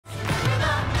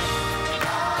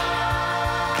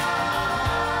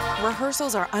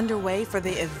Rehearsals are underway for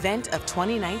the event of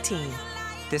 2019.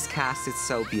 This cast is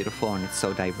so beautiful and it's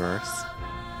so diverse.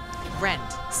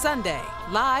 Rent, Sunday,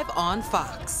 live on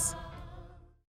Fox.